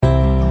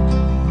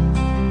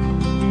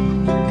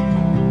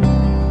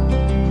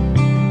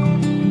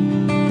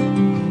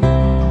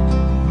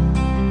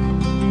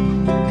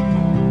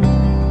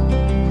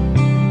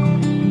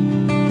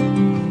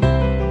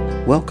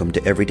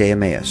to Everyday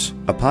Emmaus,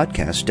 a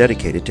podcast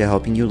dedicated to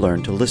helping you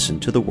learn to listen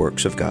to the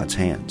works of God's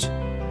hands.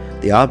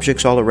 The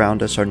objects all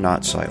around us are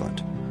not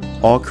silent.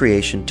 All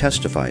creation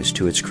testifies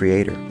to its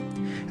Creator.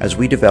 As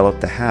we develop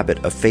the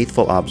habit of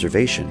faithful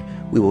observation,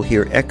 we will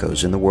hear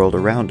echoes in the world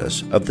around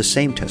us of the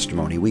same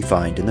testimony we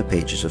find in the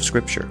pages of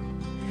Scripture.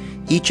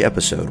 Each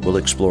episode will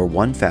explore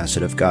one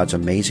facet of God's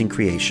amazing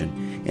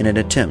creation in an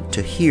attempt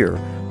to hear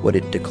what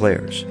it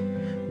declares.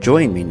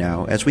 Join me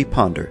now as we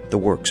ponder the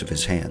works of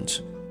His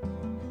hands.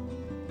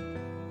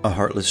 A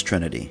Heartless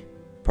Trinity,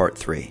 Part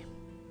 3.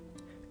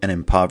 An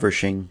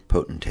Impoverishing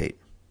Potentate.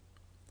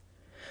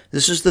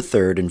 This is the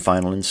third and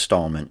final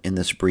installment in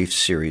this brief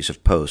series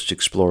of posts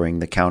exploring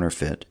the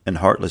counterfeit and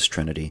heartless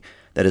Trinity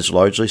that has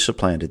largely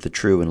supplanted the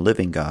true and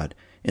living God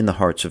in the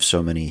hearts of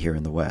so many here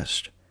in the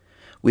West.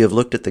 We have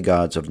looked at the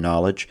gods of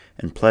knowledge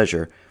and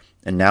pleasure,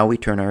 and now we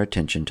turn our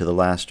attention to the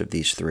last of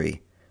these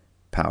three,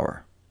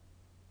 power.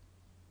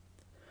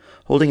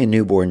 Holding a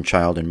newborn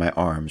child in my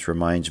arms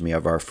reminds me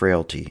of our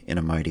frailty in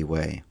a mighty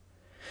way.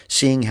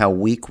 Seeing how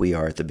weak we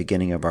are at the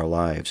beginning of our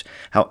lives,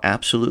 how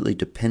absolutely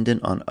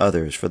dependent on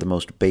others for the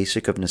most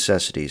basic of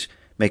necessities,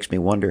 makes me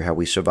wonder how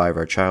we survive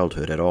our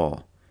childhood at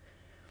all.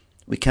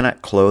 We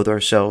cannot clothe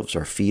ourselves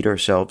or feed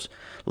ourselves,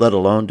 let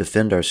alone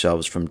defend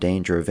ourselves from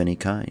danger of any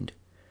kind.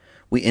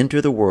 We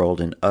enter the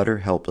world in utter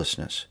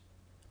helplessness.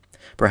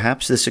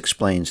 Perhaps this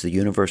explains the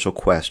universal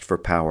quest for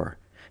power,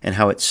 and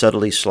how it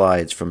subtly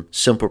slides from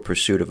simple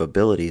pursuit of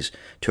abilities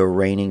to a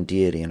reigning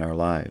deity in our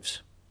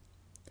lives.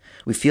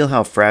 We feel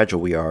how fragile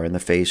we are in the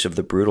face of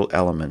the brutal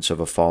elements of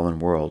a fallen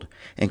world,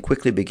 and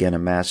quickly begin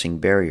amassing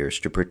barriers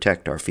to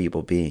protect our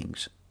feeble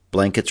beings.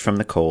 Blankets from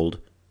the cold,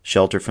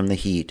 shelter from the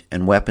heat,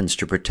 and weapons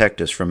to protect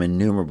us from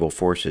innumerable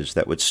forces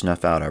that would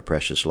snuff out our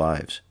precious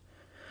lives.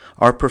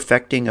 Our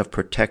perfecting of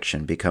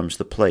protection becomes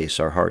the place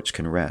our hearts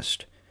can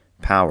rest.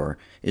 Power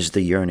is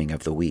the yearning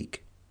of the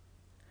weak.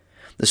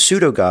 The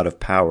pseudo-god of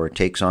power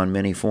takes on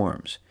many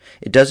forms.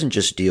 It doesn't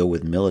just deal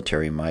with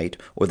military might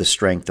or the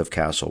strength of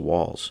castle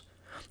walls.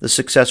 The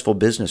successful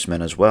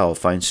businessman as well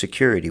finds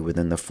security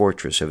within the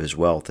fortress of his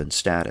wealth and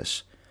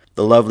status.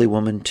 The lovely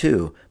woman,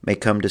 too, may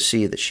come to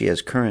see that she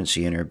has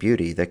currency in her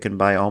beauty that can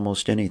buy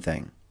almost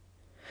anything.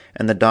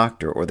 And the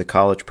doctor or the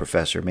college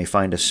professor may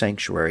find a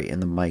sanctuary in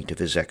the might of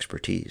his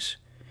expertise.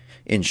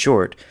 In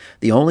short,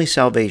 the only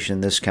salvation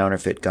this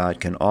counterfeit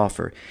God can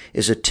offer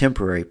is a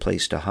temporary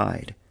place to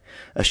hide,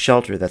 a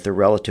shelter that the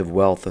relative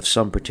wealth of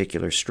some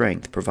particular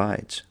strength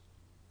provides.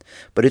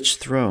 But its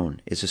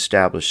throne is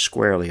established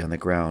squarely on the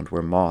ground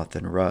where moth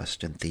and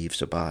rust and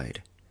thieves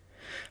abide.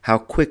 How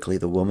quickly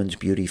the woman's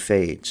beauty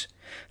fades,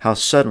 how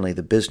suddenly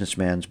the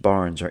businessman's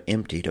barns are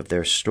emptied of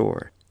their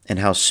store, and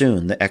how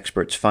soon the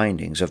expert's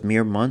findings of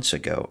mere months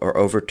ago are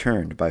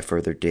overturned by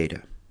further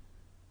data.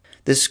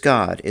 This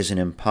God is an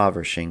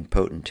impoverishing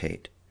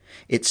potentate.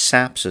 It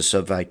saps us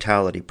of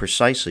vitality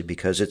precisely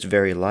because its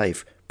very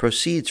life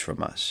proceeds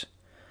from us.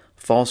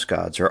 False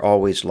gods are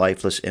always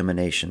lifeless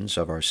emanations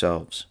of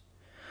ourselves.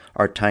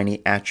 Our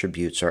tiny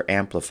attributes are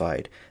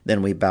amplified,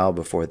 then we bow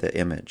before the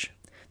image.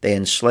 They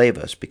enslave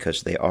us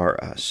because they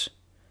are us.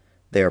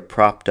 They are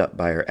propped up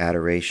by our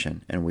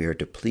adoration, and we are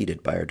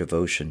depleted by our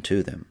devotion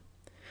to them.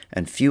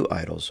 And few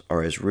idols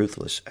are as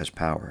ruthless as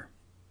power.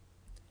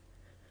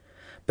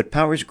 But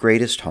power's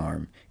greatest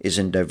harm is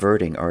in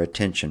diverting our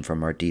attention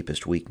from our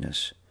deepest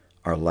weakness,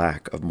 our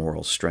lack of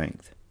moral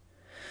strength.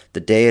 The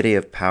deity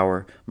of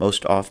power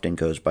most often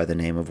goes by the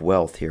name of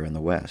wealth here in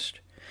the West.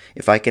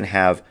 If I can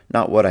have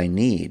not what I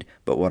need,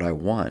 but what I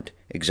want,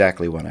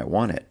 exactly when I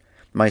want it,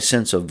 my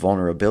sense of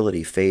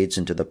vulnerability fades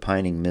into the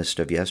pining mist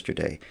of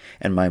yesterday,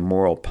 and my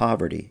moral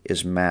poverty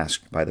is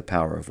masked by the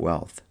power of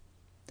wealth.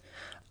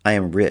 I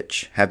am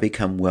rich, have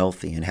become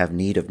wealthy, and have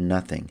need of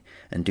nothing,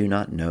 and do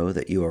not know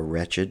that you are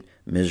wretched,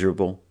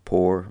 miserable,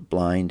 poor,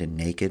 blind, and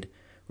naked.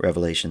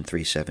 Revelation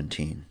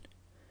 3:17.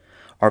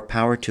 Our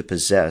power to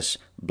possess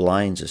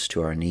blinds us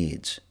to our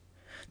needs.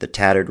 The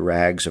tattered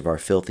rags of our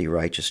filthy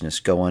righteousness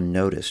go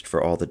unnoticed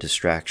for all the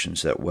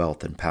distractions that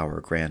wealth and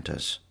power grant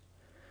us.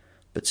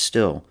 But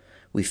still,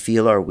 we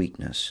feel our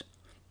weakness.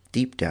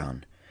 Deep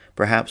down,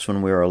 perhaps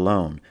when we are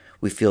alone,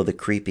 we feel the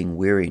creeping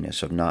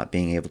weariness of not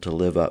being able to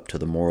live up to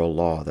the moral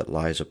law that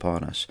lies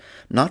upon us,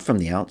 not from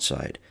the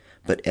outside,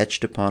 but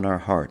etched upon our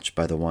hearts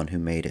by the one who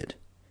made it.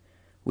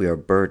 We are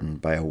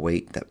burdened by a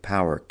weight that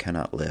power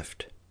cannot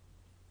lift.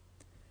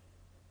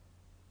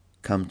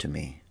 Come to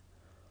me,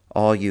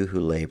 all you who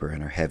labor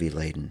and are heavy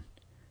laden,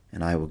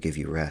 and I will give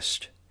you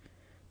rest.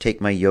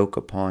 Take my yoke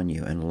upon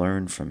you and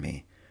learn from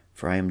me,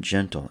 for I am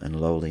gentle and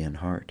lowly in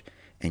heart,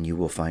 and you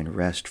will find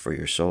rest for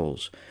your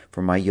souls,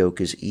 for my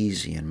yoke is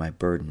easy and my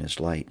burden is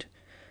light.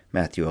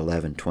 Matthew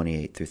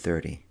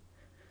 11:28-30.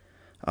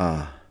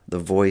 Ah, the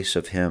voice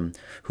of him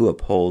who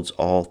upholds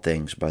all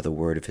things by the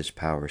word of his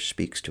power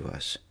speaks to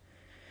us.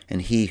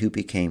 And he who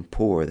became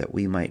poor that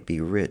we might be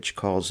rich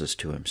calls us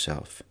to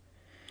himself.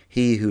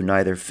 He who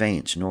neither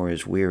faints nor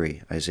is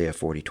weary, Isaiah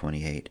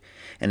 40:28,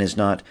 and is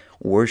not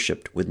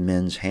worshipped with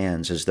men's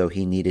hands as though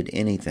he needed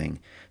anything,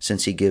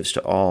 since he gives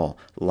to all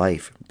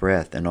life,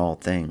 breath, and all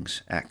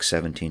things, Acts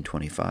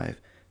 17:25,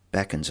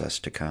 beckons us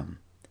to come.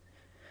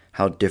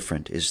 How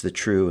different is the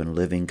true and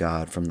living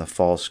God from the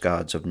false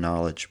gods of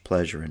knowledge,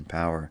 pleasure, and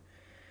power.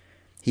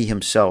 He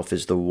himself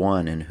is the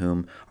one in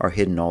whom are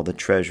hidden all the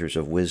treasures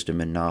of wisdom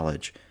and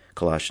knowledge,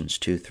 Colossians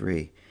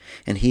 2:3,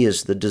 and he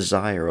is the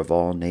desire of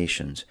all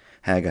nations,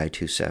 Haggai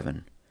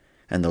 2:7,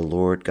 and the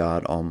Lord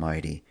God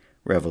Almighty,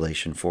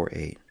 Revelation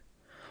 4:8.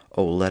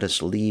 Oh, let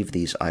us leave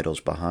these idols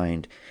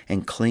behind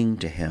and cling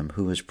to him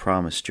who has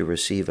promised to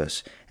receive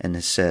us and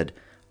has said,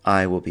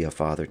 I will be a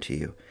father to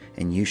you,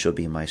 and you shall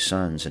be my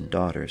sons and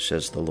daughters,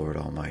 says the Lord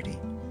Almighty.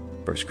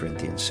 1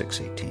 Corinthians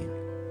 6:18.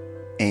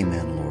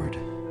 Amen, Lord.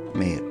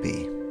 May it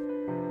be.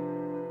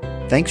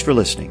 Thanks for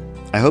listening.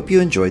 I hope you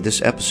enjoyed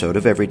this episode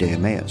of Everyday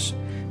Emmaus.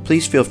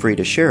 Please feel free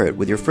to share it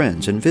with your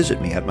friends and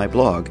visit me at my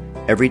blog,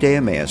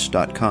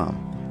 everydayemmaus.com,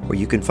 where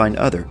you can find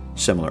other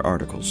similar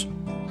articles.